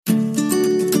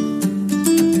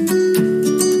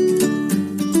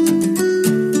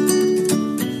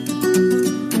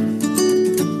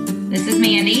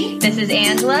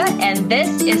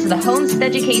is the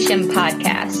Homesteaducation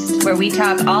Podcast, where we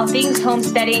talk all things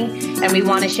homesteading, and we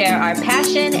want to share our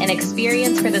passion and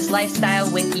experience for this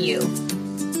lifestyle with you.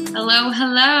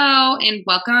 Hello, and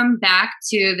welcome back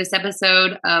to this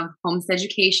episode of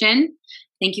Homesteaducation.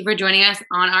 Thank you for joining us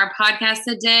on our podcast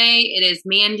today. It is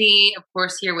Mandy, of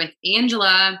course, here with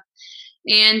Angela.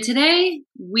 And today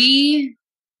we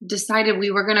decided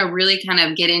we were going to really kind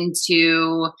of get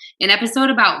into an episode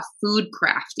about food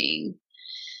crafting.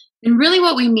 And really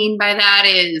what we mean by that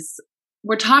is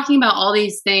we're talking about all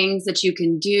these things that you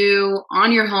can do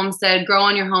on your homestead, grow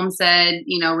on your homestead,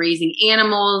 raising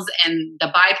animals and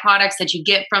the byproducts that you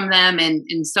get from them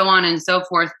and so on and so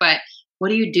forth. But what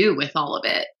do you do with all of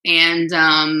it? And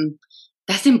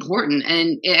that's important.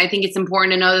 And I think it's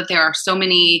important to know that there are so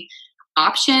many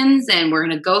options, and we're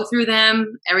going to go through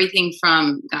them. Everything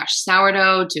from,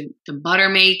 sourdough to butter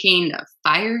making to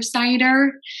fire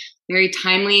cider. Very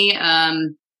timely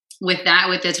with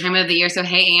the time of the year. So,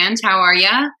 hey, Ange, how are you?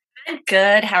 I'm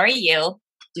good. How are you?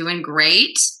 Doing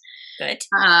great. Good.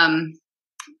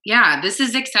 Yeah, this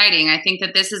is exciting. I think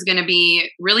that this is going to be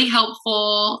really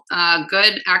helpful,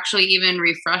 good, actually even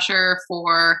refresher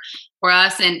for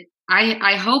us. And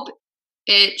I hope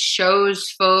it shows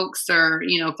folks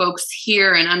folks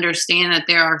hear and understand that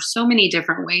there are so many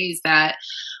different ways that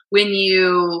when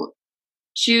you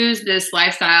choose this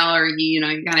lifestyle or you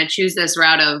kind of choose this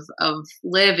route of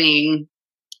living,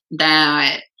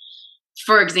 that,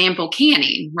 for example,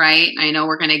 canning, right? I know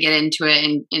we're going to get into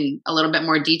it in a little bit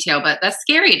more detail, but that's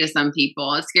scary to some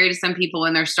people. It's scary to some people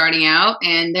when they're starting out,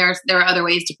 and there are other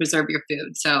ways to preserve your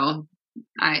food. So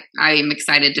I am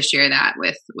excited to share that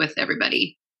with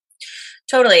everybody.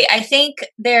 Totally. I think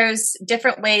there's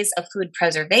different ways of food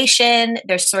preservation.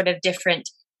 There's sort of different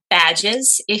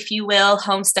badges, if you will.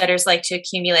 Homesteaders like to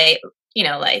accumulate,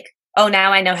 oh,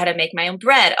 now I know how to make my own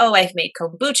bread. Oh, I've made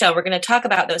kombucha. We're going to talk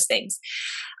about those things.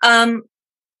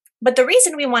 But the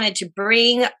reason we wanted to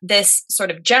bring this sort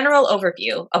of general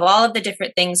overview of all of the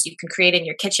different things you can create in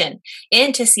your kitchen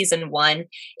into season 1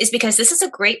 is because this is a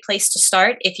great place to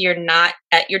start if you're not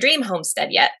at your dream homestead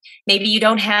yet. Maybe you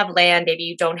don't have land, maybe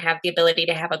you don't have the ability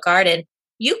to have a garden.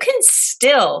 You can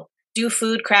still do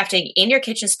food crafting in your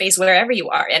kitchen space wherever you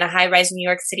are, in a high-rise New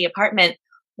York City apartment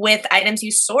with items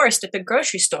you sourced at the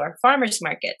grocery store, farmers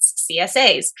markets,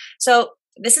 CSAs. So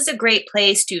this is a great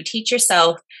place to teach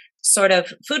yourself sort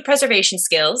of food preservation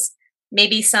skills,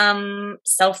 maybe some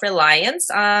self-reliance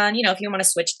on, if you want to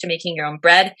switch to making your own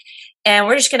bread. And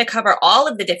we're just going to cover all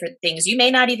of the different things you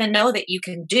may not even know that you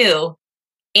can do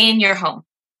in your home.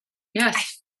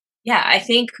 Yes. I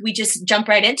think we just jump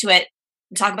right into it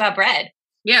and talk about bread.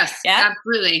 Yes, yeah?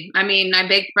 Absolutely. I mean, I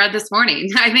baked bread this morning.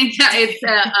 I think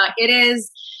it is,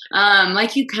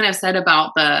 like you kind of said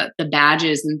about the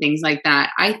badges and things like that.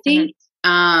 I think,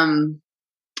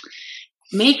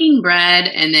 making bread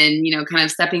and then, kind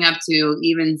of stepping up to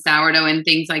even sourdough and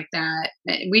things like that.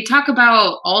 We talk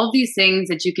about all of these things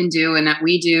that you can do and that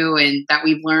we do and that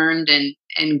we've learned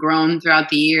and grown throughout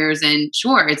the years. And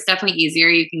sure, it's definitely easier.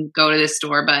 You can go to the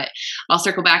store, but I'll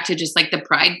circle back to just like the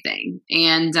pride thing.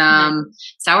 And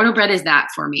sourdough bread is that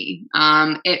for me.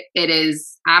 It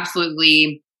is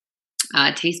absolutely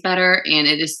tastes better, and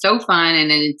it is so fun, and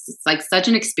it's like such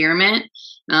an experiment.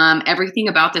 Everything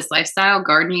about this lifestyle,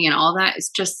 gardening and all that,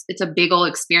 it's a big old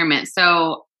experiment.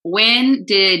 So when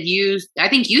did I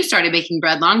think you started baking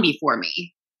bread long before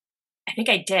me. I think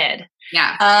I did.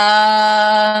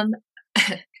 Yeah.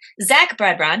 Zach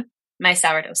Breadrun, my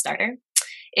sourdough starter,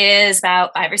 is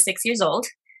about 5 or 6 years old.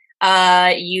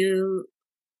 If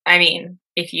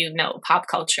you know pop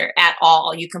culture at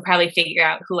all, you can probably figure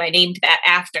out who I named that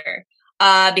after.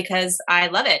 Because I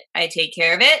love it. I take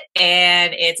care of it,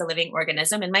 and it's a living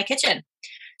organism in my kitchen.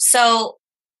 So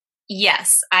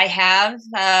yes, I have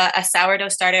a sourdough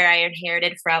starter I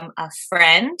inherited from a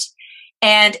friend.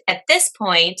 And at this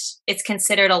point, it's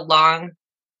considered a long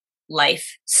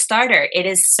life starter. It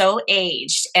is so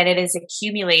aged, and it has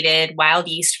accumulated wild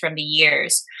yeast from the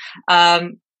years,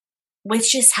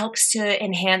 which just helps to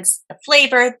enhance the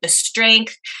flavor, the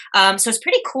strength. So it's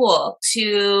pretty cool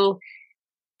to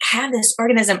have this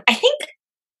organism. I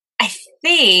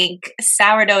think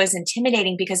sourdough is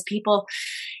intimidating because people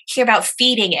hear about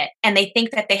feeding it and they think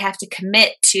that they have to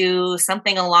commit to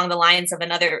something along the lines of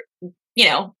another,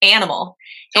 animal.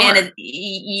 Sure. And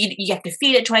you have to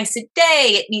feed it twice a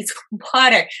day. It needs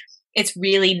water. It's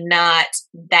really not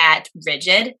that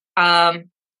rigid. The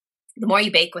more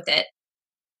you bake with it,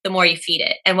 the more you feed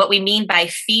it. And what we mean by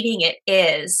feeding it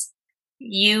is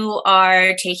you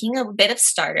are taking a bit of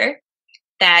starter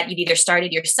that you've either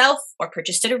started yourself or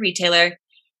purchased at a retailer,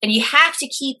 And you have to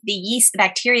keep the yeast, the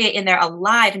bacteria in there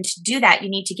alive. And to do that, you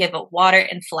need to give it water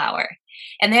and flour.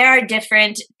 And there are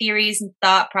different theories and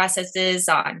thought processes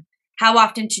on how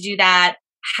often to do that,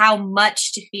 how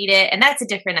much to feed it. And that's a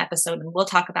different episode. And we'll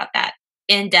talk about that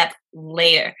in depth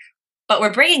later. But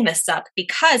we're bringing this up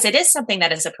because it is something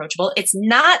that is approachable. It's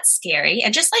not scary.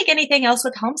 And just like anything else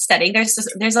with homesteading,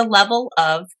 there's a level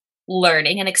of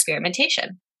learning and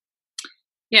experimentation.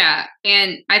 Yeah.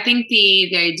 And I think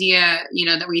the idea,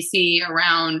 that we see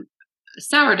around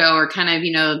sourdough, or kind of,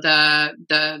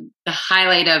 the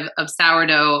highlight of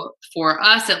sourdough for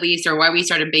us, at least, or why we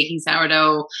started baking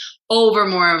sourdough over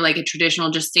more of like a traditional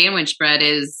just sandwich bread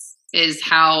is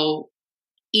how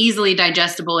easily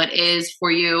digestible it is for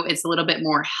you. It's a little bit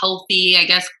more healthy, I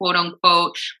guess, quote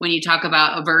unquote, when you talk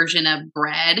about a version of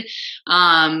bread.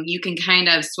 You can kind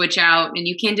of switch out, and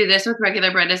you can do this with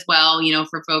regular bread as well,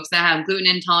 for folks that have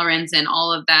gluten intolerance and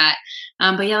all of that.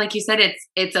 But yeah, like you said,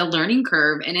 it's a learning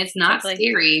curve, and it's not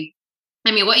scary.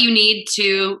 I mean, what you need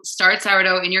to start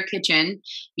sourdough in your kitchen,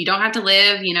 you don't have to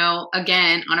live,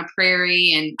 again, on a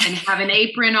prairie and have an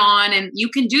apron on, and you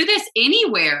can do this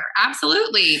anywhere.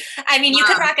 Absolutely. I mean, you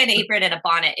could rock an apron and a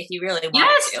bonnet if you really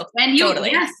wanted to. And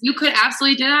you could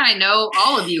absolutely do that. I know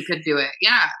all of you could do it.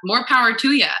 Yeah. More power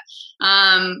to you.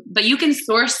 But you can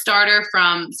source starter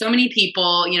from so many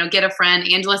people, get a friend.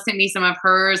 Angela sent me some of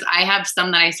hers. I have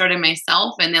some that I started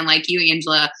myself. And then like you,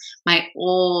 Angela, my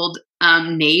old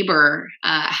neighbor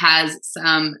has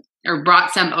some, or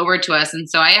brought some over to us. And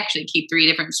so I actually keep 3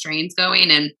 different strains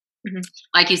going. And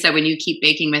like you said, when you keep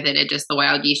baking with it, the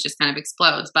wild yeast just kind of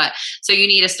explodes. But so you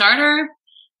need a starter,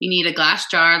 you need a glass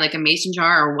jar, like a mason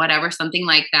jar or whatever, something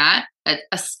like that,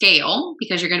 a scale,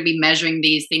 because you're going to be measuring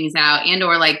these things out, and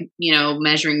or like,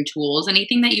 measuring tools,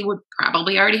 anything that you would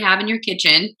probably already have in your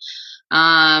kitchen.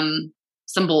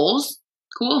 Some bowls,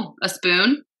 cool, a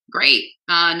spoon, great,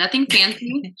 nothing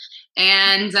fancy.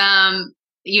 And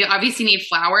you obviously need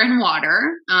flour and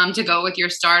water to go with your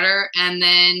starter. And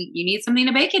then you need something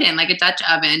to bake it in, like a Dutch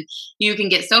oven. You can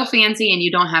get so fancy, and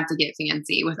you don't have to get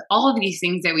fancy. With all of these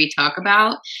things that we talk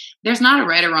about, there's not a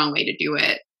right or wrong way to do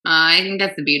it. I think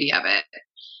that's the beauty of it.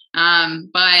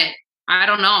 But I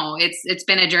don't know. It's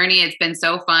been a journey. It's been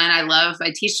so fun.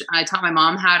 I taught my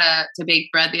mom how to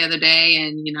bake bread the other day,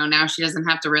 and now she doesn't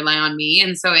have to rely on me.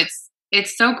 And so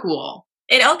it's so cool.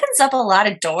 It opens up a lot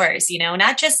of doors,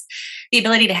 not just the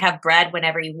ability to have bread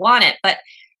whenever you want it, but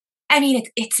I mean,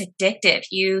 it's addictive.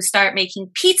 You start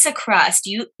making pizza crust.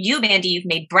 You, Mandy, you've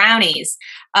made brownies.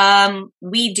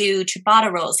 We do ciabatta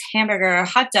rolls, hamburger,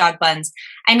 hot dog buns.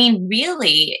 I mean,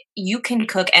 really, you can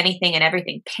cook anything and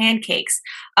everything. Pancakes.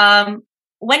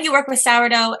 When you work with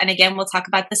sourdough, and again, we'll talk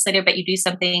about this later, but you do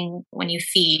something when you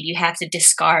feed, you have to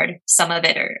discard some of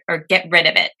it or get rid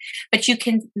of it. But you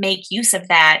can make use of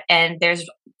that. And there's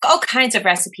all kinds of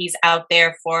recipes out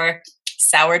there for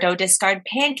sourdough discard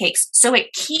pancakes. So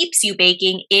it keeps you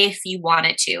baking if you want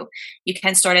it to. You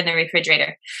can store it in the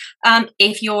refrigerator.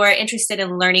 If you're interested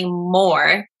in learning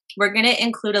more, we're going to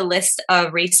include a list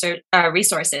of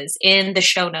resources in the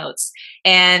show notes.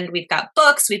 And we've got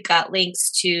books, we've got links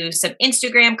to some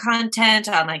Instagram content,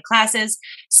 online classes.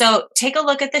 So take a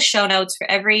look at the show notes for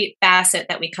every facet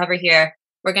that we cover here.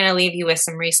 We're going to leave you with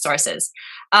some resources.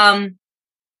 The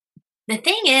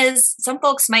thing is, some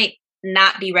folks might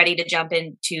not be ready to jump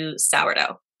into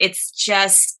sourdough. It's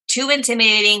just too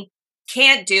intimidating.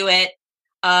 Can't do it.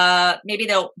 Maybe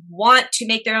they'll want to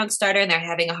make their own starter and they're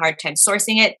having a hard time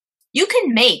sourcing it. You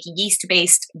can make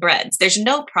yeast-based breads. There's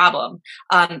no problem.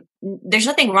 There's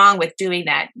nothing wrong with doing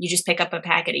that. You just pick up a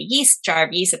packet of yeast, jar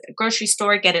of yeast at the grocery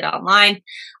store, get it online.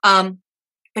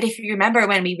 But if you remember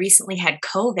when we recently had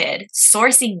COVID,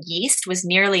 sourcing yeast was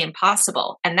nearly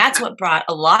impossible. And that's what brought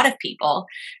a lot of people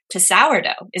to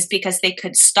sourdough, is because they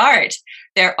could start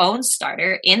their own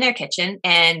starter in their kitchen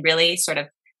and really sort of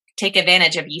take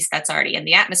advantage of yeast that's already in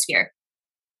the atmosphere.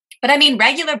 But I mean,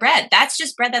 regular bread, that's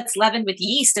just bread that's leavened with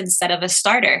yeast instead of a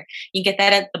starter. You can get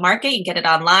that at the market, you can get it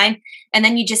online, and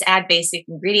then you just add basic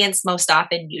ingredients, most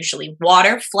often, usually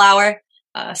water, flour,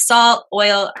 salt,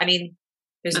 oil. I mean,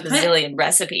 there's a bazillion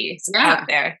recipes out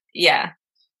there. Yeah.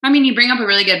 I mean, you bring up a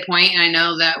really good point, and I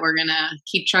know that we're going to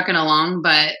keep trucking along,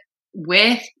 but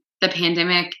with the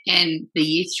pandemic and the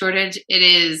yeast shortage, it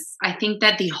is, I think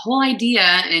that the whole idea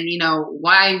and,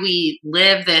 why we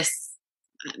live this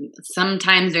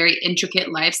sometimes very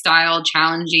intricate lifestyle,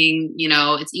 challenging,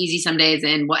 it's easy some days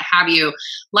and what have you,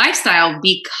 lifestyle,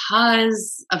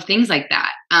 because of things like that.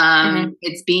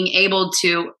 It's being able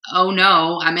to, oh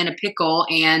no, I'm in a pickle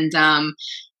and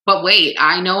but wait,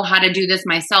 I know how to do this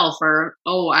myself, or,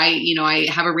 oh, I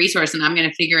have a resource and I'm going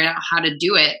to figure out how to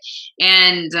do it.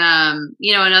 And,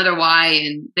 another why,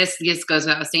 and this goes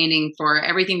without saying for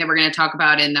everything that we're going to talk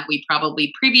about and that we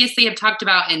probably previously have talked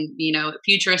about and,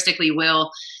 futuristically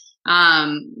will,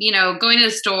 going to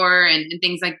the store and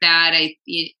things like that.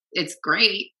 It's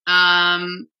great.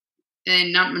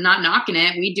 And not knocking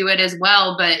it. We do it as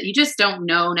well, but you just don't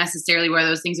know necessarily where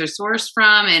those things are sourced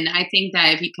from. And I think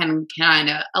that if you can kind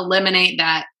of eliminate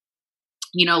that,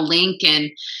 link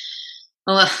and,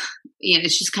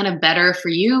 it's just kind of better for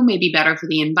you, maybe better for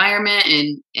the environment.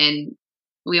 And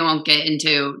we won't get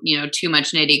into, too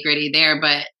much nitty gritty there.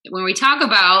 But when we talk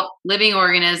about living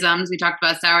organisms, we talked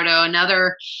about sourdough,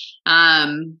 another,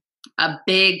 a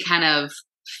big kind of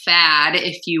fad,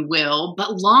 if you will,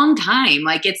 but long time.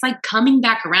 Like, it's like coming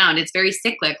back around. It's very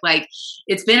cyclic. Like,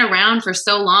 it's been around for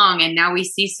so long, and now we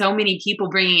see so many people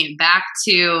bringing it back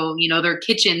to, their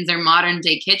kitchens, their modern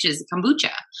day kitchens,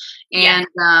 kombucha. And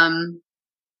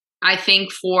I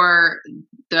think for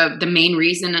the main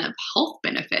reason of health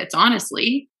benefits,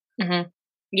 honestly. Mm-hmm.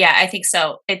 Yeah, I think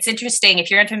so. It's interesting.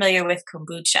 If you're unfamiliar with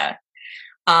kombucha,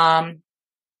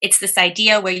 it's this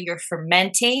idea where you're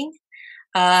fermenting,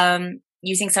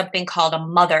 using something called a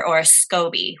mother, or a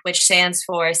SCOBY, which stands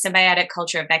for Symbiotic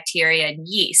Culture of Bacteria and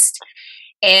Yeast.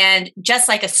 And just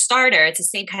like a starter, it's the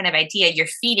same kind of idea. You're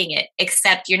feeding it,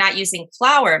 except you're not using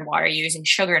flour and water, you're using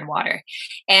sugar and water.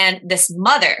 And this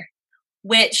mother,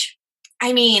 which,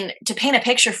 to paint a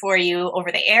picture for you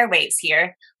over the airwaves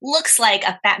here, looks like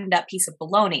a fattened up piece of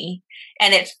bologna,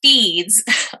 and it feeds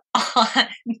on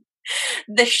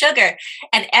the sugar.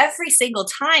 And every single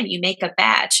time you make a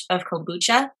batch of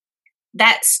kombucha,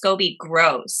 that SCOBY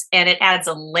grows and it adds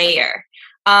a layer.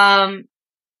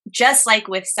 Just like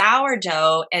with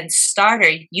sourdough and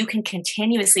starter, you can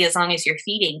continuously, as long as you're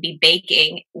feeding, be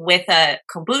baking with a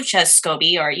kombucha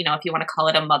SCOBY, or, if you want to call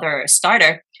it a mother or a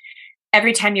starter.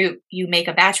 Every time you make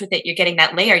a batch with it, you're getting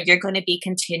that layer. You're going to be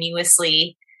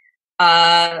continuously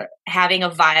having a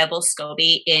viable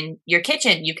SCOBY in your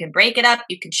kitchen. You can break it up.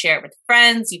 You can share it with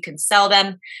friends. You can sell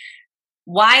them.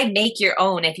 Why make your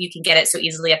own if you can get it so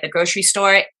easily at the grocery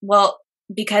store? Well,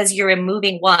 because you're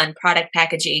removing product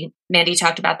packaging. Mandy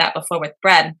talked about that before with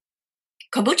bread.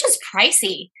 Kombucha's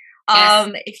pricey. Yes.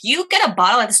 If you get a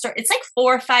bottle at the store, it's like $4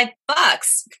 or $5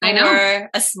 for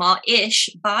a small-ish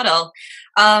bottle.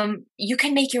 You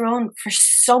can make your own for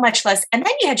so much less. And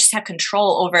then you just have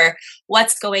control over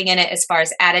what's going in it as far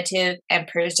as additive and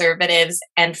preservatives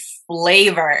and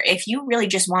flavor. If you really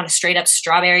just want a straight up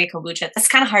strawberry kombucha, that's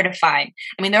kind of hard to find.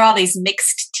 There are all these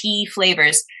mixed tea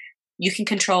flavors. You can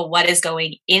control what is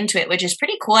going into it, which is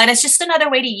pretty cool. And it's just another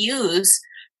way to use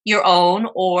your own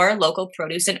or local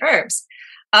produce and herbs.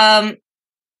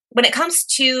 When it comes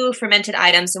to fermented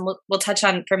items, and we'll touch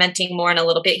on fermenting more in a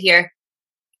little bit here,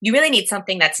 you really need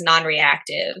something that's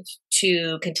non-reactive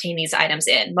to contain these items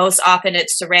in. Most often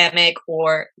it's ceramic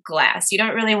or glass. You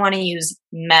don't really want to use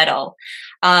metal.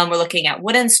 We're looking at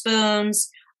wooden spoons.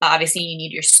 Obviously, you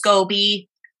need your SCOBY,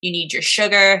 you need your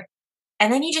sugar,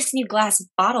 and then you just need glass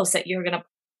bottles that you're going to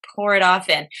pour it off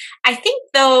in. I think,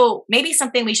 though, maybe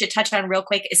something we should touch on real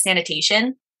quick is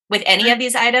sanitation. With any of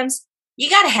these items, you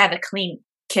got to have a clean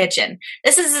kitchen.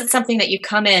 This isn't something that you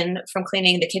come in from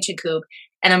cleaning the kitchen coop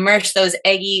and immerse those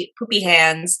eggy, poopy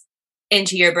hands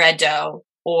into your bread dough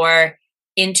or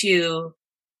into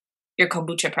your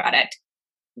kombucha product.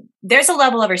 There's a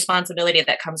level of responsibility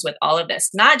that comes with all of this,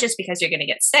 not just because you're going to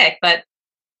get sick, but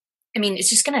it's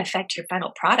just going to affect your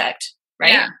final product,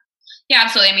 right? Yeah,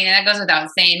 absolutely. That goes without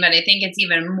saying, but I think it's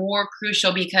even more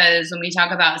crucial because when we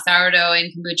talk about sourdough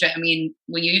and kombucha,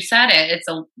 when you said it, it's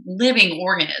a living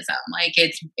organism. Like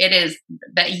it is,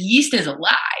 that yeast is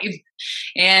alive.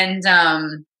 And,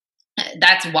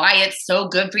 that's why it's so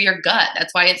good for your gut.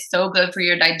 That's why it's so good for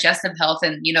your digestive health.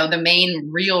 And, the main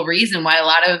real reason why a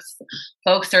lot of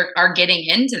folks are getting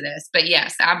into this. But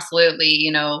yes,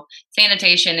 absolutely.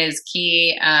 Sanitation is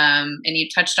key. And you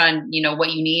touched on,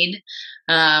 what you need.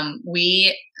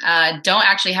 We don't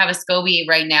actually have a SCOBY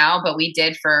right now, but we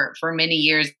did for many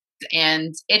years.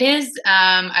 And it is,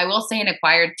 I will say, an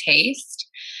acquired taste.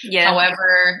 Yeah.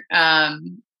 However,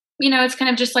 it's kind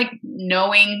of just like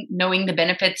knowing the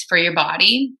benefits for your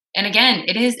body. And again,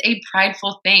 it is a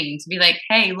prideful thing to be like,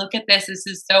 hey, look at this. This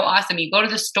is so awesome. You go to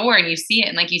the store and you see it.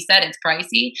 And like you said, it's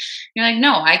pricey. You're like,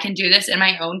 no, I can do this in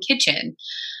my own kitchen.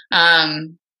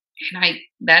 And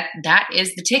that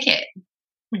is the ticket.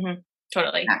 Mm-hmm.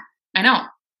 Totally. Yeah, I know.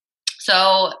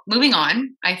 So moving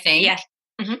on, I think. Yeah.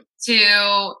 Mm-hmm.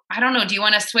 to, I don't know, do you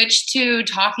want to switch to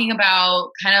talking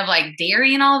about kind of like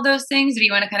dairy and all of those things? Or do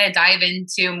you want to kind of dive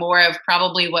into more of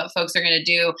probably what folks are going to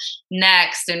do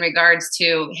next in regards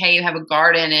to, hey, you have a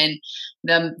garden and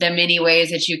the many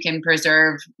ways that you can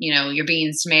preserve, your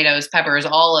beans, tomatoes, peppers,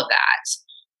 all of that?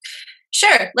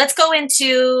 Sure. Let's go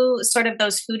into sort of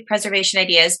those food preservation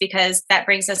ideas, because that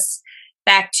brings us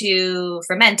back to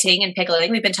fermenting and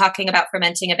pickling. We've been talking about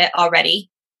fermenting a bit already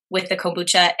with the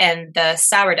kombucha and the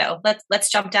sourdough. Let's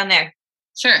jump down there.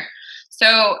 Sure.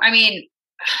 So, I mean,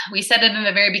 we said it in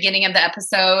the very beginning of the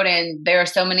episode, and there are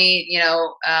so many,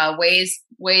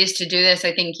 ways to do this.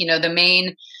 I think, the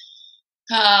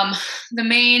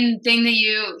main thing that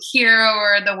you hear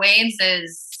over the waves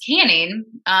is canning,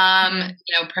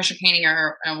 pressure canning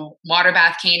or water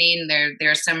bath canning.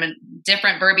 There's some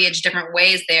different verbiage, different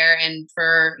ways there. And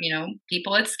for,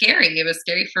 people, it's scary. It was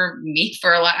scary for me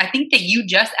for a lot. I think that you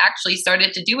just actually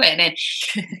started to do it. And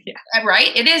yeah.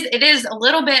 Right. It is a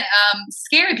little bit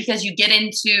scary, because you get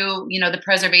into, the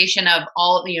preservation of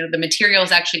all, the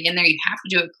materials actually in there. You have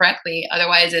to do it correctly.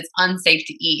 Otherwise it's unsafe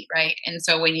to eat. Right. And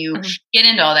so when you get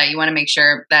into all that, you want to make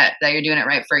sure that you're doing it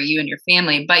right for you and your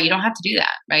family, but you don't have to do that.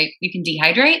 Right? You can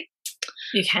dehydrate.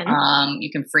 You can.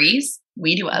 You can freeze.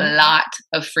 We do a lot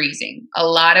of freezing,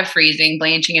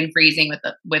 blanching and freezing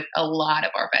with a lot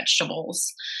of our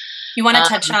vegetables. You want to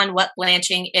touch on what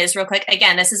blanching is real quick?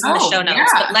 Again, this is in the show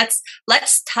notes, but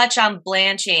let's touch on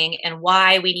blanching and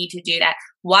why we need to do that.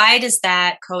 Why does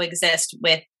that coexist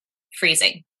with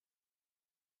freezing?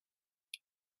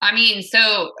 I mean,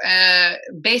 so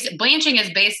blanching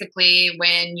is basically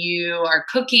when you are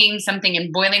cooking something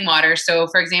in boiling water. So,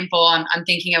 for example, I'm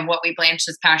thinking of what we blanched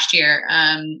this past year,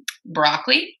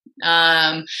 broccoli.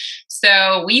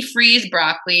 So we freeze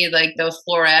broccoli, like those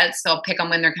florets. So I'll pick them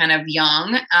when they're kind of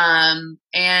young.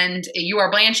 And you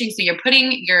are blanching. So you're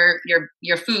putting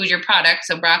your food, your product,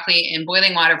 so broccoli, in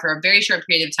boiling water for a very short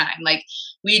period of time. Like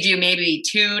we do maybe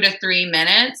 2 to 3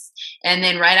 minutes. And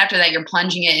then right after that, you're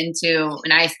plunging it into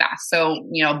an ice bath. So,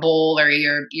 bowl or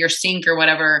your sink or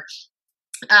whatever.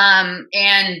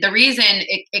 And the reason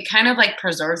it kind of like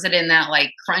preserves it in that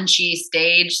like crunchy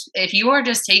stage. If you are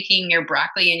just taking your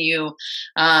broccoli and you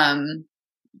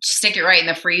stick it right in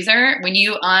the freezer, when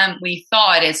you we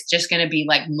thaw it, it's just going to be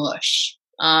like mush.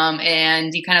 And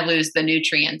you kind of lose the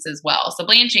nutrients as well. So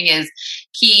blanching is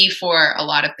key for a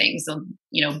lot of things,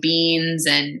 beans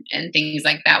and things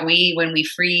like that. When we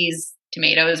freeze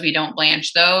tomatoes, we don't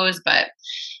blanch those, but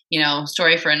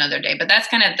story for another day. But that's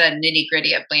kind of the nitty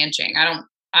gritty of blanching.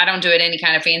 I don't do it any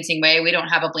kind of fancy way. We don't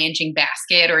have a blanching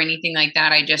basket or anything like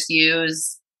that. I just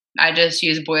use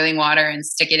boiling water and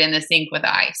stick it in the sink with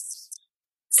ice.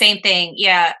 Same thing.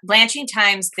 Yeah. Blanching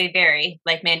times, they vary,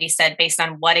 like Mandy said, based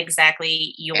on what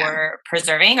exactly you're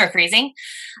preserving or freezing.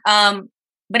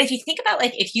 But if you think about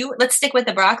let's stick with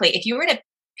the broccoli. If you were to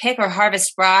pick or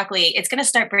harvest broccoli, it's going to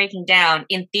start breaking down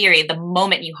in theory the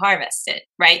moment you harvest it,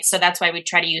 right? So that's why we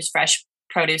try to use fresh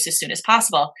produce as soon as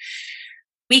possible.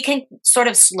 We can sort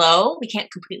of we can't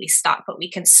completely stop, but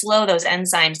we can slow those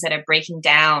enzymes that are breaking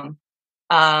down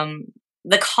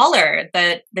the color,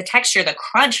 the texture, the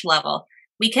crunch level.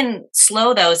 We can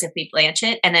slow those if we blanch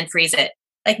it and then freeze it.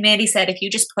 Like Mandy said, if you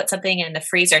just put something in the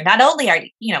freezer, not only are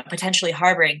you potentially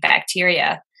harboring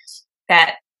bacteria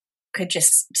that could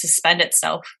just suspend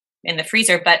itself in the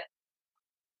freezer, but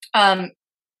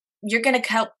you're going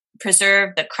to help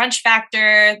preserve the crunch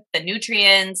factor, the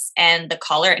nutrients, and the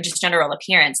color and just general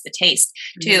appearance, the taste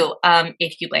too,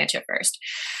 if you blanch it first.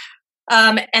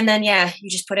 And then, you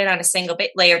just put it on a single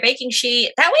layer baking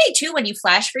sheet. That way too, when you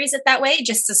flash freeze it that way,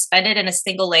 just suspend it in a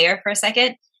single layer for a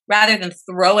second rather than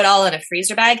throw it all in a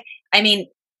freezer bag. I mean,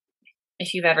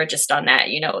 if you've ever just done that,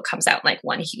 it comes out like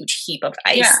one huge heap of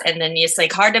ice and then it's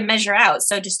like hard to measure out.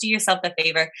 So just do yourself the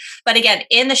favor. But again,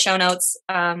 in the show notes,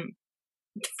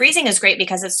 freezing is great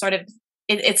because it's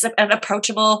it's an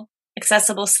approachable,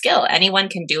 accessible skill. Anyone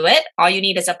can do it. All you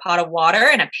need is a pot of water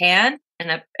and a pan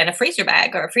and a freezer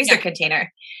bag or a freezer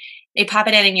container. You pop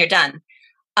it in and you're done.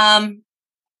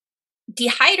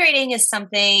 Dehydrating is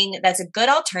something that's a good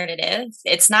alternative.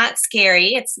 It's not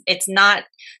scary. It's not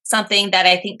something that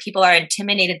I think people are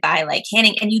intimidated by, like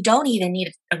canning. And you don't even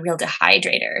need a real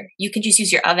dehydrator. You can just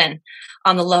use your oven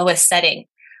on the lowest setting.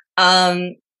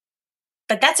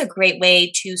 But that's a great way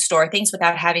to store things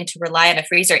without having to rely on a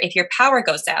freezer. If your power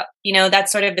goes out, that's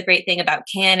sort of the great thing about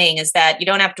canning is that you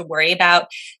don't have to worry about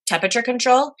temperature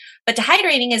control, but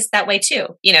dehydrating is that way too.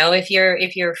 If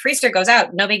your freezer goes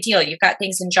out, no big deal. You've got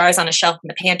things in jars on a shelf in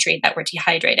the pantry that were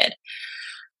dehydrated.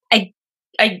 I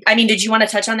I mean, did you want to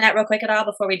touch on that real quick at all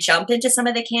before we jump into some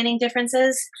of the canning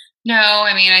differences? No,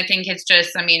 I mean, I think it's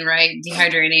just, right,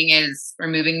 dehydrating is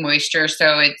removing moisture.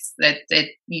 So it's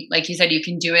like you said, you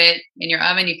can do it in your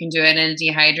oven, you can do it in a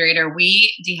dehydrator.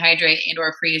 We dehydrate and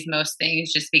or freeze most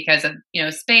things just because of,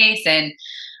 space and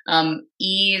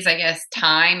ease, I guess,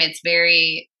 time. It's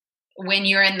very, when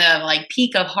you're in the like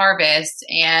peak of harvest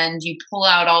and you pull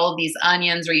out all of these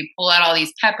onions or you pull out all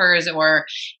these peppers or,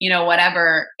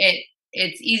 whatever,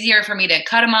 it's easier for me to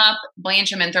cut them up,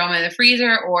 blanch them and throw them in the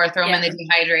freezer or throw them in the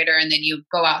dehydrator and then you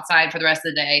go outside for the rest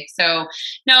of the day. So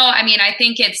no, I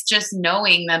think it's just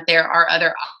knowing that there are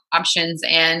other options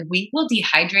and we will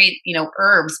dehydrate,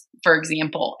 herbs, for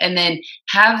example, and then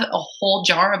have a whole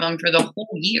jar of them for the whole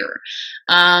year.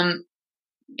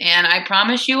 And I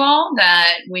promise you all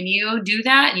that when you do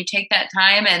that, you take that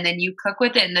time and then you cook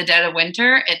with it in the dead of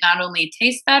winter, it not only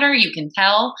tastes better, you can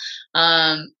tell.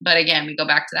 But again, we go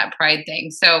back to that pride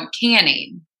thing. So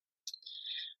canning.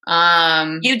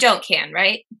 You don't can,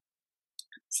 right?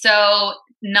 So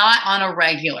not on a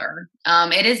regular.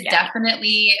 It is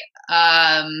definitely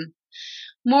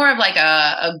more of like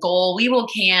a goal. We will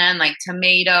can like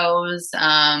tomatoes,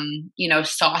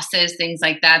 sauces, things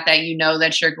like that that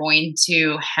that you're going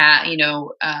to have,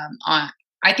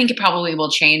 I think it probably will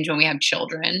change when we have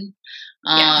children.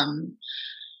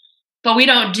 But we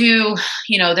don't do,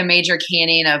 the major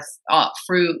canning of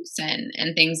fruits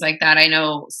and things like that. I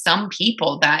know some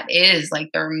people that is like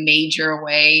their major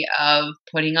way of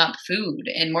putting up food,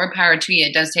 and more power to you.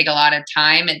 It does take a lot of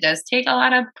time. It does take a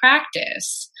lot of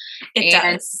practice. It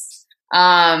does.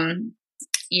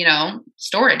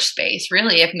 Storage space,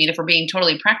 really. If we're being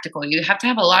totally practical, you have to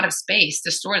have a lot of space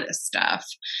to store this stuff.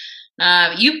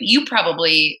 You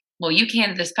probably, you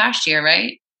canned this past year,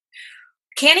 right?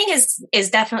 Canning is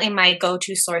definitely my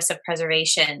go-to source of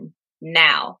preservation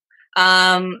now.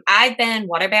 I've been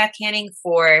water bath canning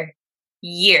for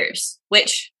years,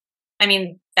 which,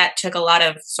 that took a lot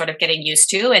of sort of getting used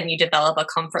to, and you develop a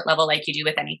comfort level like you do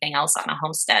with anything else on a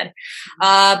homestead.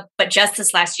 But just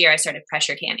this last year, I started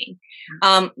pressure canning.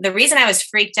 The reason I was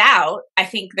freaked out, I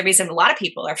think the reason a lot of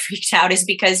people are freaked out is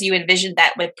because you envision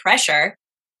that with pressure,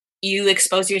 you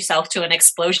expose yourself to an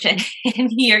explosion in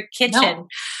your kitchen. No.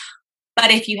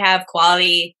 But if you have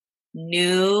quality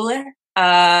new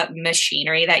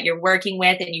machinery that you're working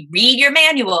with and you read your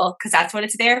manual, because that's what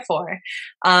it's there for,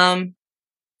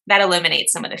 that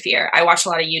eliminates some of the fear. I watch a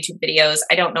lot of YouTube videos.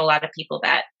 I don't know a lot of people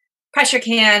that pressure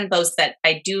can. Those that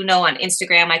I do know on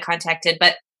Instagram I contacted.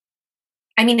 But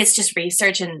it's just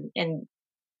research and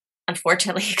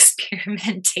unfortunately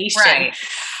experimentation. Right.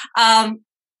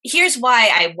 Here's why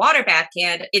I water bath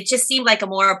canned. It just seemed like a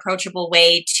more approachable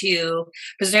way to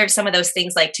preserve some of those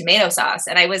things like tomato sauce.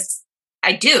 And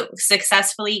I do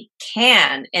successfully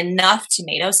can enough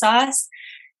tomato sauce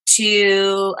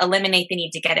to eliminate the need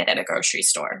to get it at a grocery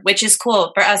store, which is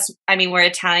cool for us. We're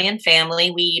Italian family.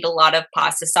 We eat a lot of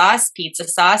pasta sauce, pizza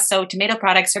sauce. So tomato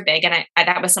products are big. And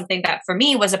that was something that for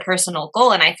me was a personal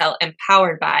goal and I felt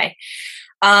empowered by.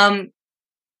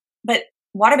 But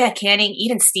water bath canning,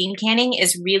 even steam canning,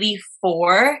 is really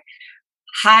for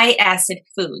high acid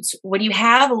foods. When you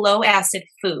have low acid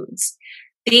foods,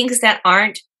 things that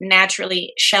aren't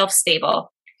naturally shelf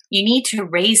stable, you need to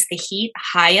raise the heat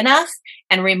high enough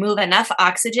and remove enough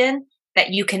oxygen that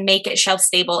you can make it shelf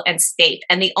stable and safe.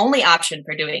 And the only option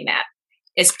for doing that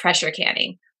is pressure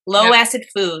canning. Low acid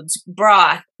foods,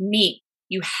 broth, meat,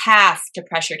 you have to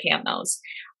pressure can those.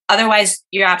 Otherwise,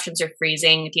 your options are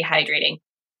freezing, dehydrating.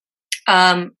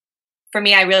 For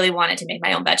me, I really wanted to make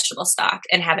my own vegetable stock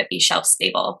and have it be shelf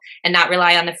stable and not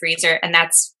rely on the freezer. And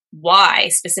that's why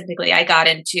specifically I got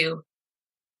into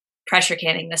pressure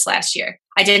canning this last year.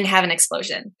 I didn't have an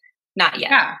explosion. Not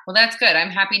yet. Yeah. Well, that's good.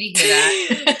 I'm happy to hear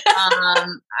that.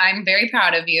 I'm very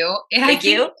proud of you. Thank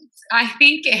you. I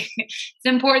think it's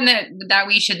important that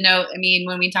we should note,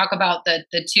 when we talk about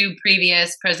the two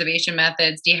previous preservation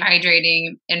methods,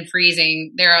 dehydrating and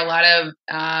freezing, there are a lot of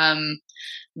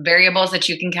variables that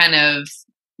you can kind of,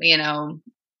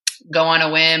 go on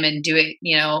a whim and do it,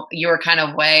 your kind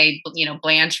of way,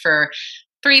 blanch for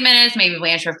 3 minutes, maybe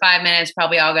blanch for 5 minutes,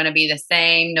 probably all going to be the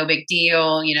same. No big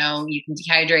deal. You can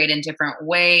dehydrate in different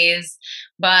ways,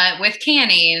 but with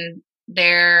canning,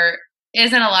 there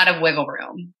isn't a lot of wiggle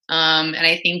room. And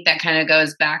I think that kind of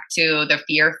goes back to the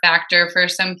fear factor for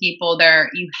some people there.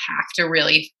 You have to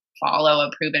really follow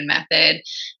a proven method.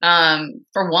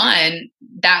 For one,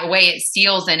 that way it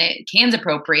seals and it cans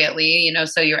appropriately,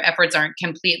 so your efforts aren't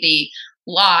completely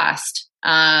lost.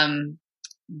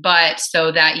 but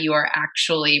so that you are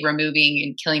actually removing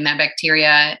and killing that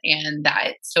bacteria, and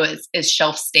that so it's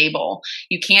shelf stable.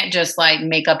 You can't just like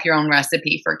make up your own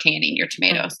recipe for canning your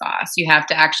tomato sauce. You have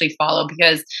to actually follow,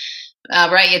 because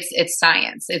right, it's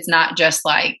science. It's not just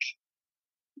like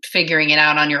figuring it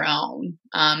out on your own.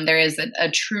 There is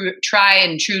a true try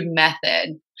and true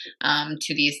method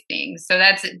to these things. So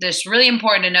that's just really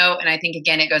important to note. And I think,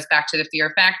 again, it goes back to the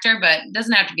fear factor, but it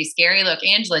doesn't have to be scary. Look,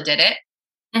 Angela did it.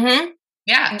 Mm-hmm.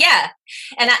 Yeah. Yeah.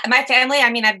 And my family, I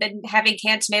mean, I've been having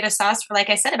canned tomato sauce for, like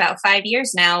I said, about 5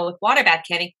 years now with water bath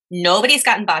canning. Nobody's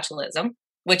gotten botulism,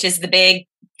 which is the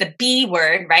B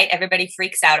word, right? Everybody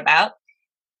freaks out about.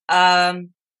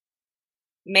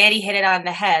 Mandy hit it on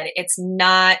the head. It's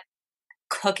not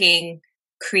cooking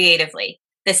creatively.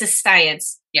 This is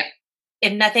science. Yeah.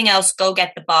 If nothing else, go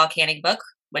get the Ball Canning book,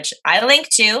 which I link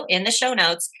to in the show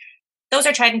notes. Those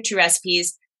are tried and true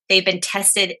recipes. They've been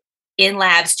tested in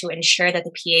labs to ensure that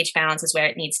the pH balance is where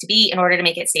it needs to be in order to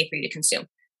make it safe for you to consume.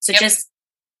 So just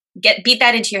beat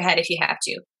that into your head if you have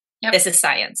to. Yep. This is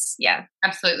science. Yeah,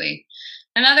 absolutely.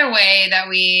 Another way that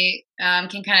we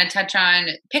can kind of touch on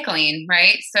pickling,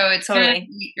 right? So it's totally.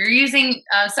 You're using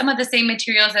some of the same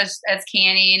materials as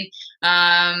canning.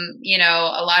 You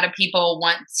know, a lot of people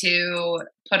want to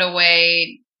put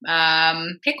away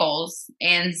pickles,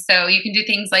 and so you can do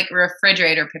things like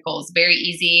refrigerator pickles. Very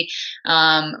easy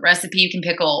recipe. You can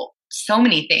pickle so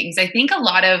many things. I think a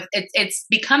lot of it's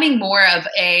becoming more of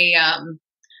a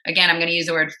again, I'm going to use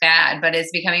the word fad, but it's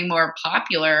becoming more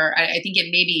popular. I think it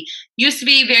maybe used to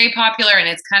be very popular, and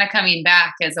it's kind of coming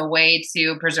back as a way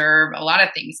to preserve a lot of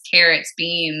things. Carrots,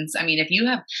 beans. I mean, if you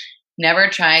have never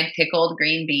tried pickled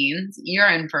green beans, you're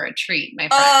in for a treat, my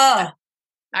friend.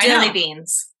 Dilly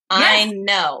beans. Yes. I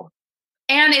know.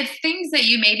 And it's things that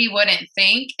you maybe wouldn't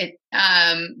think.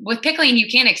 With pickling, you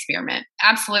can experiment.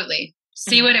 Absolutely.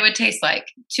 See what it would taste like.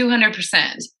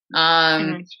 200%.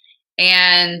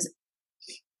 And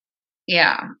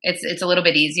yeah, it's a little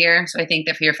bit easier. So I think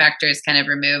the fear factor is kind of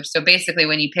removed. So basically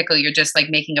when you pickle, you're just like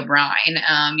making a brine.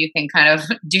 You can kind of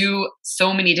do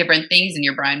so many different things in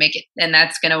your brine, make it, and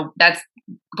that's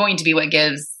going to be what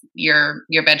gives your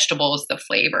vegetables the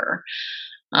flavor.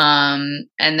 And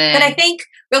then, but I think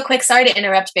real quick, sorry to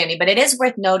interrupt, Bambi, but it is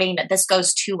worth noting that this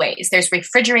goes two ways. There's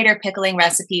refrigerator pickling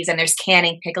recipes and there's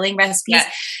canning pickling recipes.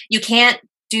 Yes. You can't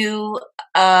do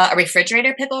a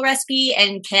refrigerator pickle recipe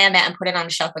and can that and put it on a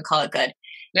shelf and call it good.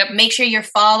 Yep. Make sure you're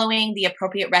following the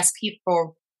appropriate recipe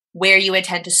for where you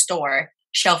intend to store,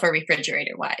 shelf or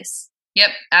refrigerator wise.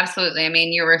 Yep, absolutely. I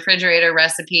mean, your refrigerator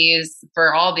recipes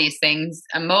for all these things,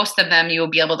 most of them you will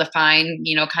be able to find,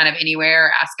 kind of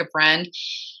anywhere. Ask a friend.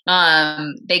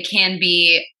 They can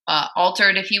be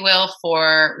altered, if you will,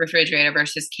 for refrigerator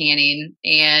versus canning.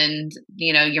 And,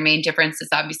 your main difference is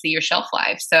obviously your shelf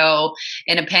life. So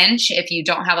in a pinch, if you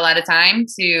don't have a lot of time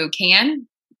to can,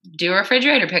 do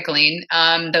refrigerator pickling.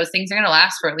 Those things are going to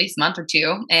last for at least a month or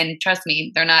two. And trust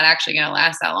me, they're not actually going to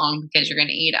last that long because you're going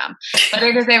to eat them. But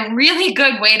it is a really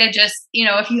good way to just,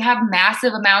 if you have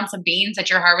massive amounts of beans that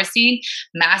you're harvesting,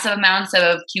 massive amounts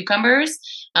of cucumbers,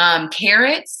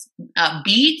 carrots,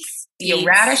 beets,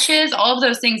 radishes, all of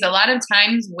those things. A lot of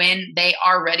times when they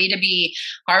are ready to be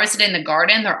harvested in the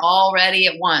garden, they're all ready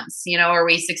at once, or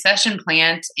we succession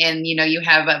plant and, you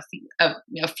have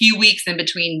a few weeks in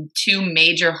between two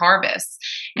major harvests.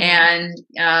 And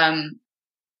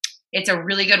it's a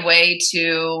really good way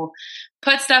to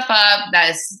put stuff up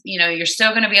that's, you're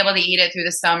still going to be able to eat it through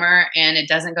the summer and it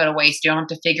doesn't go to waste. You don't have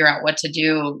to figure out what to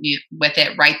do with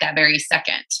it right that very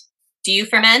second. Do you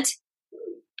ferment?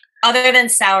 Other than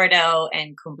sourdough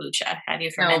and kombucha, have you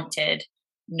fermented?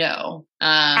 No.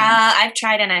 I've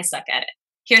tried and I suck at it.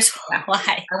 Here's why.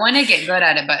 I want to get good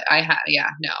at it, but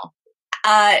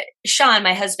no. Sean,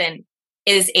 my husband,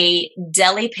 is a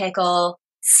deli pickle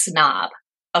snob.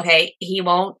 Okay. He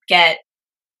won't get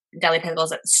deli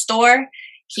pickles at the store.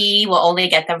 He will only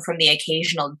get them from the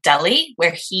occasional deli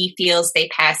where he feels they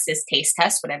pass his taste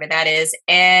test, whatever that is.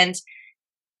 And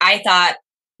I thought,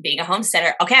 being a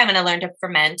homesteader, okay, I'm going to learn to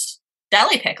ferment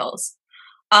deli pickles.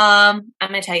 I'm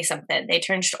going to tell you something. They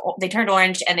turned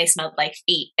orange and they smelled like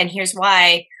feet. And here's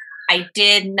why. I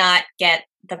did not get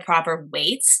the proper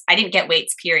weights. I didn't get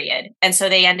weights, period. And so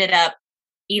they ended up,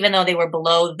 even though they were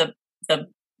below the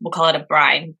we'll call it a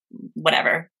brine,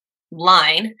 whatever,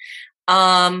 line,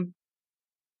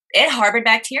 it harbored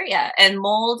bacteria and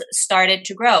mold started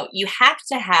to grow. You have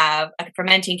to have a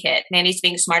fermenting kit. Mandy's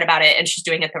being smart about it and she's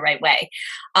doing it the right way.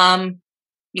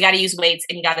 You got to use weights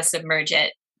and you got to submerge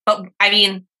it. But I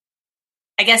mean,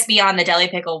 I guess beyond the deli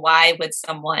pickle, why would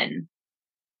someone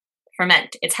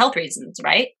ferment? It's health reasons,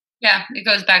 right? Yeah, it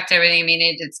goes back to everything. I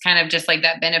mean, it's kind of just like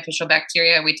that beneficial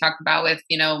bacteria we talked about with,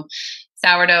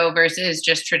 sourdough versus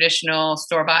just traditional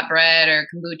store-bought bread or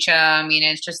kombucha. I mean,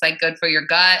 it's just like good for your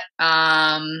gut.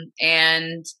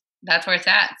 And that's where it's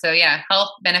at. So yeah,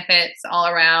 health benefits all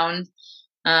around.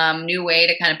 New way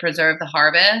to kind of preserve the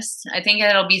harvest. I think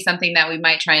it'll be something that we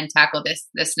might try and tackle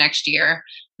this next year,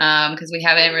 because we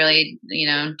haven't really,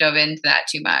 dove into that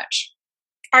too much.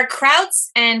 Are krauts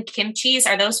and kimchis,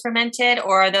 are those fermented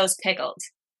or are those pickled?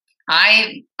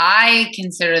 I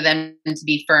consider them to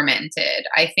be fermented.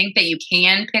 I think that you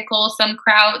can pickle some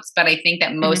krauts, but I think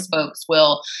that most folks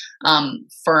will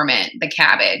ferment the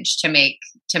cabbage to make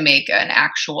an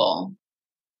actual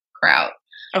kraut.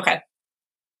 Okay.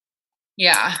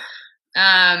 Yeah.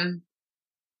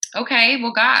 Okay.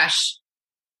 Well, gosh.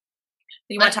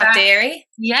 You want to talk dairy?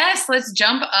 Yes. Let's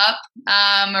jump up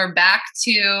or back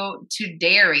to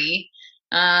dairy.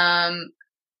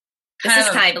 This is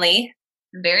timely.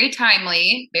 Very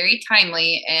timely,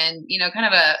 and kind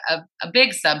of a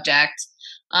big subject.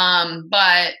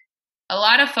 But a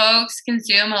lot of folks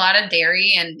consume a lot of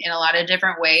dairy in a lot of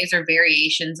different ways or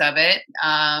variations of it.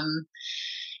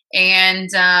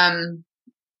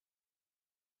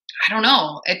 I don't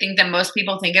know. I think that most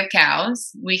people think of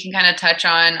cows. We can kind of touch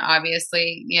on,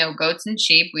 obviously, goats and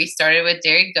sheep. We started with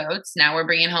dairy goats. Now we're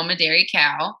bringing home a dairy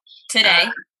cow. Today.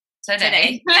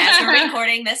 As we're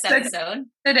recording this episode.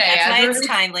 Today. That's why it's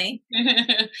timely.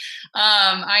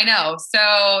 I know.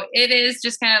 So it is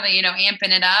just kind of, amping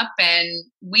it up. And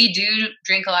we do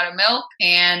drink a lot of milk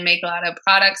and make a lot of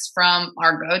products from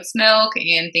our goat's milk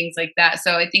and things like that.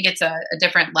 So I think it's a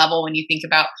different level when you think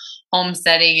about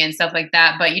homesteading and stuff like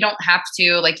that. But you don't have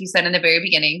to, like you said in the very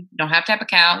beginning, you don't have to have a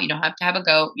cow. You don't have to have a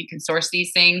goat. You can source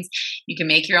these things. You can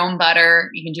make your own butter.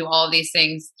 You can do all of these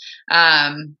things.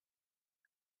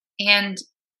 And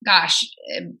gosh,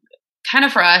 kind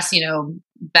of for us,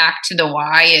 back to the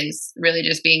why is really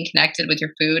just being connected with your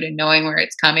food and knowing where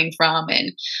it's coming from.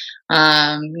 And,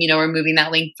 removing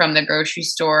that link from the grocery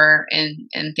store and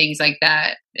things like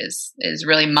that is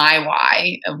really my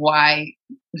why of why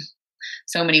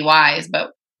so many whys,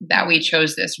 but that we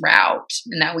chose this route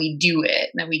and that we do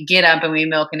it, and that we get up and we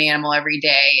milk an animal every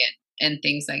day and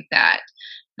things like that.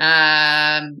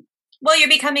 Well, you're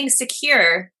becoming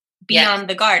secure beyond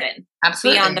the garden,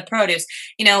 absolutely, beyond the produce.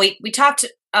 We talked.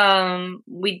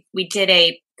 We did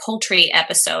a poultry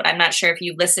episode. I'm not sure if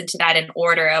you listened to that in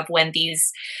order of when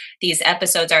these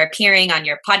episodes are appearing on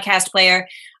your podcast player.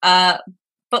 But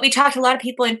we talked. A lot of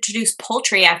people introduce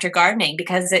poultry after gardening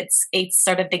because it's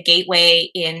sort of the gateway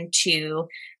into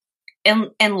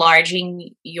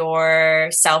enlarging your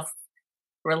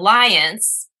self-reliant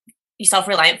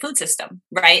food system,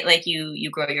 right? Like you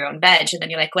grow your own veg and then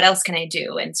you're like, what else can I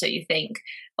do? And so you think,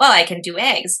 well, I can do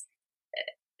eggs.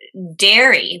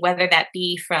 Dairy, whether that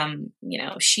be from,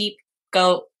 sheep,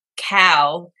 goat,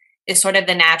 cow, is sort of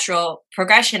the natural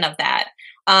progression of that.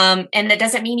 And that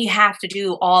doesn't mean you have to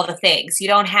do all the things. You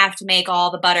don't have to make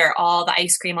all the butter, all the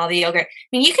ice cream, all the yogurt. I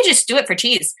mean, you could just do it for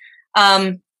cheese.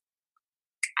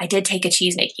 I did take a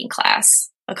cheese making class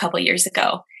a couple years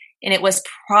ago. And it was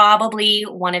probably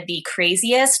one of the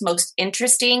craziest, most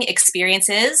interesting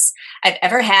experiences I've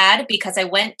ever had because I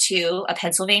went to a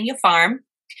Pennsylvania farm.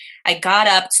 I got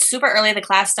up super early. The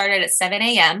class started at 7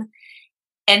 a.m.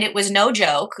 And it was no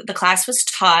joke. The class was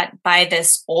taught by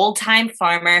this old-time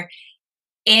farmer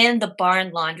in the barn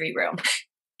laundry room.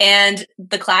 And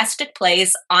the class took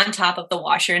place on top of the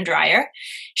washer and dryer.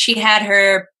 She had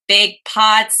her big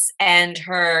pots and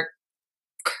her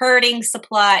curding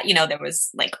supply. There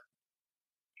was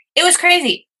it was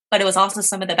crazy, but it was also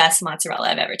some of the best mozzarella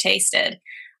I've ever tasted.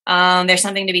 There's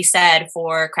something to be said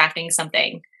for crafting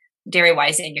something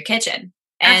dairy-wise in your kitchen.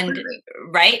 And absolutely.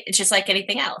 Right? It's just like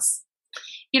anything else.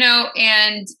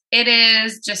 And it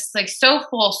is just like so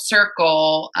full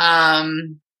circle.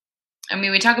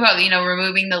 We talk about,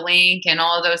 removing the link and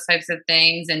all of those types of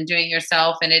things and doing it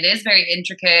yourself. And it is very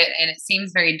intricate and it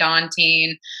seems very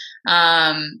daunting.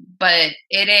 But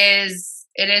it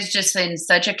is just in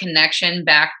such a connection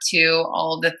back to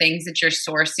all the things that you're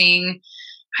sourcing.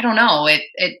 I don't know.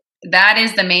 That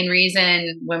is the main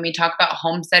reason when we talk about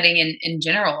homesteading in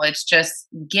general. It's just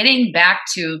getting back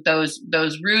to those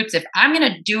roots. If I'm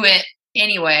going to do it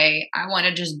anyway, I want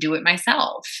to just do it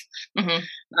myself. Mm-hmm.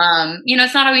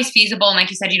 It's not always feasible. And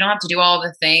like you said, you don't have to do all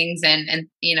the things and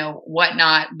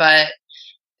whatnot, but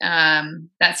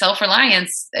that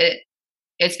self-reliance,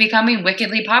 it's becoming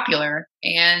wickedly popular,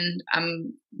 and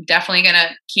I'm definitely going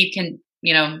to keep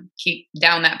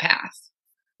down that path.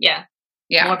 Yeah.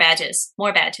 Yeah. More badges.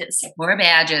 More badges. More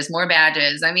badges. More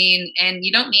badges. I mean, and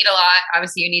you don't need a lot.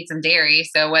 Obviously, you need some dairy.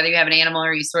 So whether you have an animal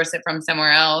or you source it from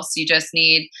somewhere else, you just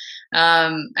need,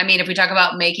 I mean, if we talk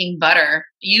about making butter,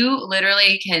 you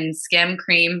literally can skim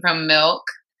cream from milk,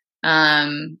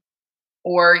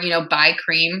 or, you know, buy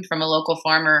cream from a local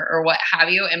farmer or what have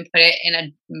you and put it in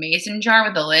a mason jar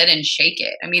with a lid and shake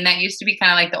it. I mean, that used to be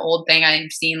kind of like the old thing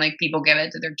I've seen, like people give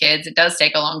it to their kids. It does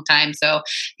take a long time. So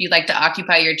if you'd like to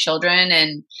occupy your children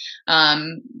and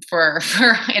for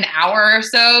an hour or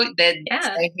so, then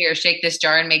say, here, shake this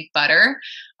jar and make butter.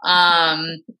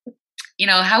 You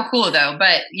know, how cool though.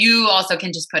 But you also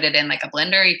can just put it in like a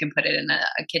blender. You can put it in a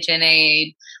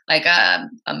KitchenAid, like a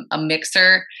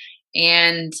mixer.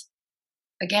 And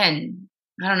again,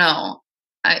 I don't know.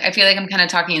 I feel like I'm kind of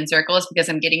talking in circles because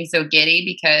I'm getting so giddy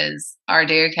because our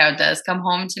dairy cow does come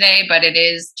home today, but it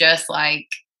is just like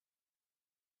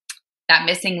that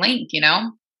missing link, you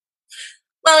know?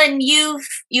 Well, and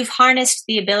you've harnessed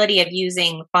the ability of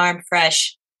using farm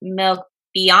fresh milk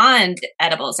beyond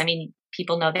edibles. I mean,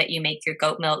 people know that you make your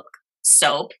goat milk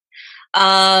soap.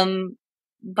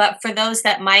 But for those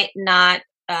that might not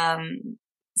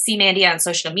see Mandy on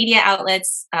social media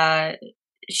outlets,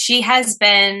 she has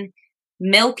been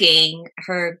milking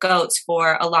her goats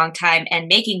for a long time and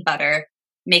making butter,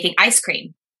 making ice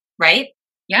cream, right?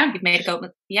 Yeah. You've made a goat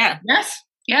milk. Yeah.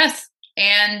 Yes.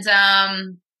 And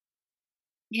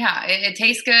yeah, it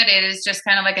tastes good. It is just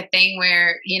kind of like a thing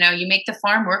where, you know, you make the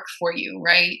farm work for you,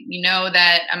 right? You know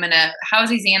that I'm going to house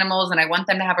these animals and I want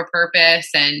them to have a purpose.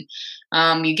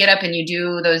 And you get up and you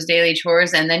do those daily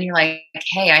chores and then you're like,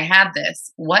 hey, I have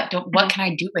this. What can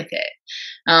I do with it?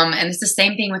 And it's the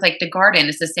same thing with like the garden.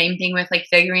 It's the same thing with like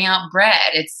figuring out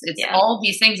bread. It's all of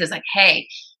these things is like, hey,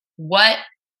 what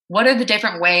are the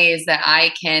different ways that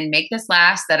I can make this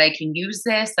last, that I can use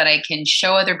this, that I can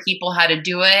show other people how to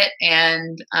do it?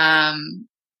 And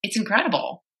it's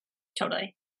incredible.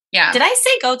 Totally. Yeah. Did I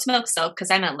say goat's milk soap?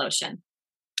 Because I meant lotion.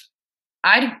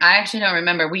 I actually don't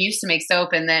remember. We used to make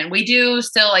soap and then we do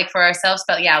still like for ourselves,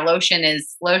 but yeah, lotion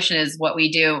is what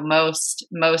we do most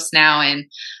now. And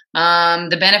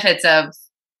the benefits of,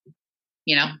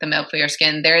 you know, the milk for your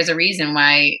skin. There is a reason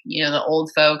why, you know, the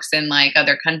old folks in like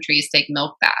other countries take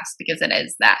milk baths because it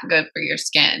is that good for your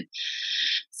skin.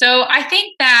 So I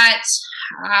think that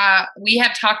we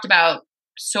have talked about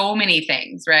so many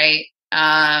things, right?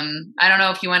 I don't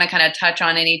know if you want to kind of touch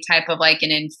on any type of like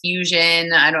an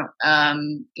infusion. I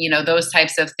don't, you know, those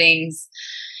types of things.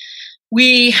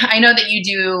 I know that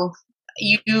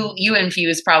you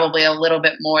infuse probably a little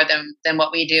bit more than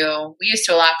what we do. We used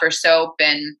to a lot for soap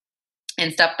and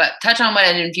stuff, but touch on what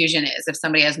an infusion is if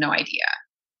somebody has no idea.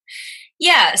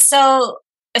 Yeah. So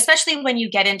especially when you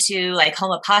get into like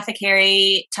home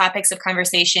apothecary topics of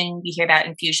conversation, you hear about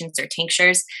infusions or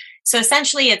tinctures. So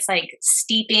essentially it's like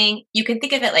steeping. You can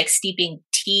think of it like steeping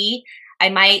tea. I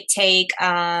might take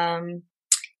a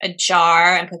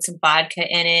jar and put some vodka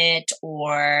in it,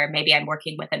 or maybe I'm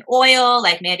working with an oil,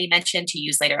 like Mandy mentioned, to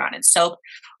use later on in soap,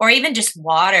 or even just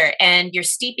water. And you're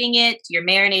steeping it, you're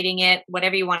marinating it,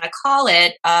 whatever you want to call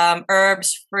it,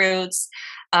 herbs, fruits,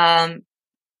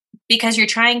 because you're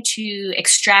trying to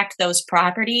extract those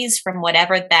properties from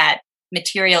whatever that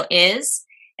material is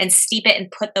and steep it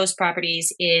and put those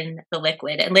properties in the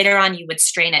liquid. And later on, you would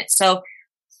strain it. So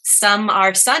some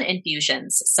are sun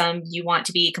infusions. Some you want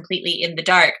to be completely in the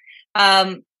dark.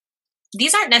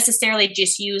 These aren't necessarily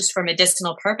just used for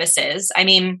medicinal purposes. I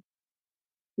mean,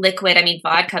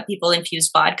 vodka, people infuse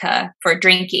vodka for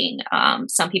drinking.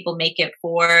 Some people make it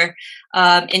for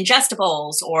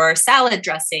ingestibles or salad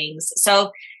dressings.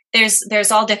 So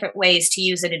there's all different ways to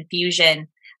use an infusion.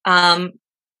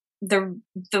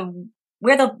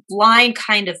 Where the line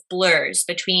kind of blurs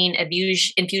between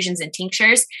infusions and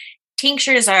tinctures.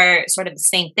 Tinctures are sort of the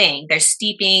same thing. They're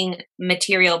steeping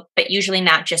material, but usually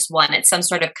not just one. It's some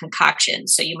sort of concoction.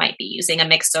 So you might be using a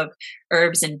mix of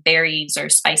herbs and berries or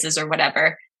spices or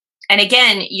whatever. And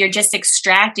again, you're just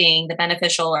extracting the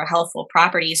beneficial or healthful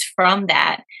properties from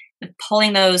that and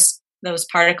pulling those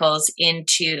particles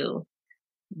into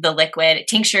the liquid.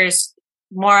 Tinctures,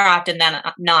 more often than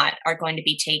not, are going to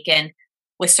be taken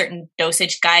with certain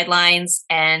dosage guidelines,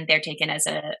 and they're taken as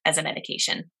a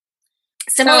medication.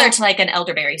 Similar to like an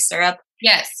elderberry syrup.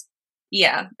 Yes.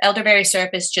 Yeah. Elderberry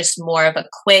syrup is just more of a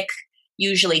quick,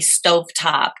 usually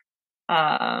stovetop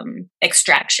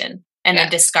extraction and then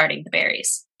discarding the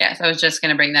berries. Yes, I was just going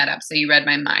to bring that up. So you read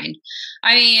my mind.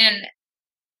 I mean,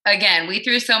 again, we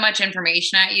threw so much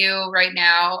information at you right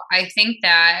now. I think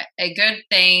that a good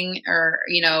thing, or,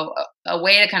 you know, a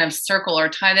way to kind of circle or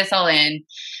tie this all in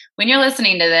when you're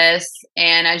listening to this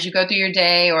and as you go through your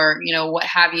day or, what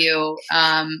have you,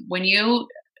 when you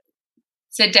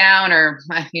sit down, or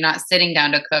you're not sitting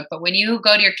down to cook, but when you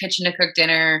go to your kitchen to cook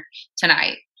dinner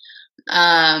tonight,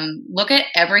 look at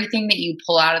everything that you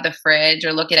pull out of the fridge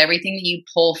or look at everything that you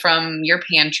pull from your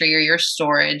pantry or your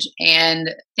storage and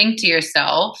think to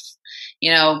yourself,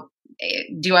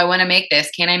 do I want to make this?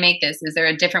 Can I make this? Is there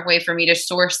a different way for me to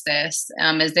source this?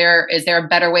 Is there a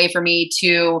better way for me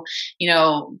to,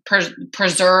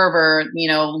 preserve or,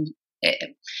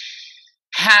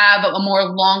 have a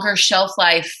more longer shelf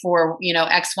life for,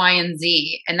 X, Y, and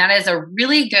Z. And that is a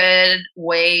really good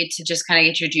way to just kind of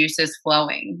get your juices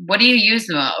flowing. What do you use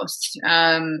the most?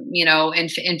 And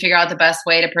figure out the best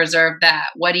way to preserve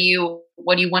that. What do you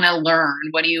want to learn?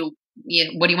 What do you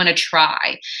want to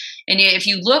try? And if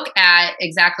you look at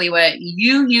exactly what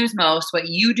you use most, what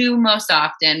you do most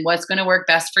often, what's going to work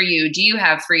best for you? Do you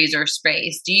have freezer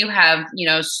space? Do you have,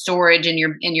 storage in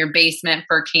your basement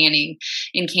for canning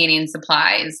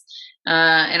supplies?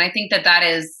 And I think that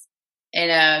is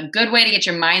a good way to get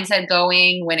your mindset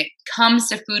going when it comes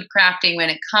to food crafting, when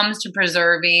it comes to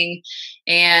preserving,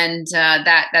 and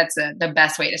that's the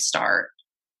best way to start.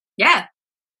 Yeah.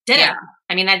 Ditto.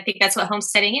 I mean, I think that's what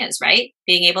homesteading is, right?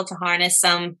 Being able to harness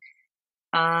some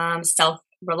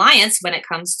self-reliance when it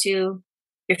comes to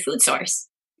your food source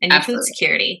and your food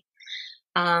security.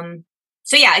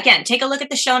 So yeah, again, take a look at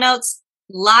the show notes.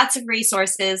 Lots of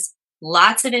resources,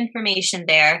 lots of information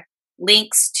there.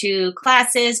 Links to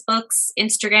classes, books,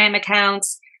 Instagram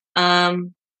accounts,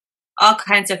 all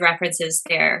kinds of references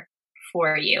there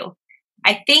for you.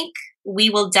 I think we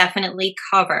will definitely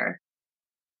cover,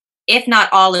 if not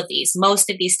all of these, most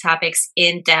of these topics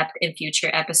in depth in future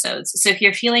episodes. So if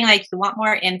you're feeling like you want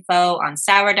more info on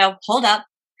sourdough, hold up.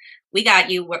 We got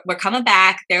you. We're coming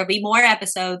back. There will be more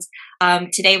episodes.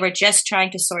 Today, we're just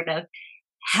trying to sort of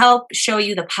help show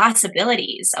you the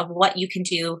possibilities of what you can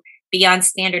do beyond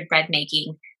standard bread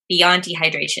making, beyond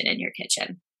dehydration in your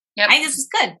kitchen. Yep. I think this is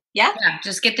good. Yeah.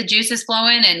 Just get the juices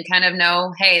flowing and kind of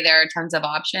know, hey, there are tons of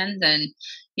options and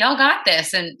y'all got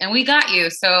this and we got you.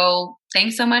 So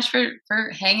thanks so much for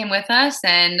hanging with us,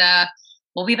 and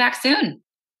we'll be back soon.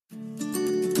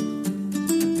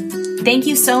 Thank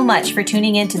you so much for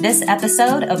tuning in to this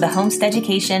episode of the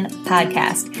Homesteaducation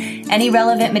Podcast. Any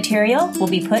relevant material will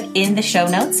be put in the show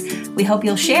notes. We hope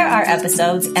you'll share our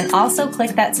episodes and also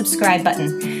click that subscribe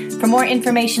button. For more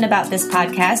information about this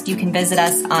podcast, you can visit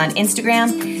us on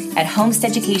Instagram at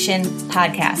Homesteaducation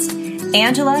Podcast.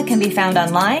 Angela can be found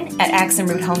online at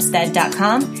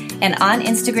axeandroothomestead.com and on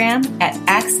Instagram at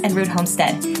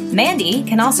axeandroothomestead. Mandy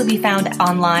can also be found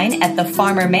online at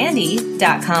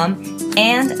thefarmermandy.com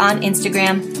and on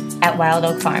Instagram at Wild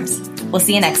Oak Farms. We'll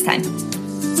see you next time.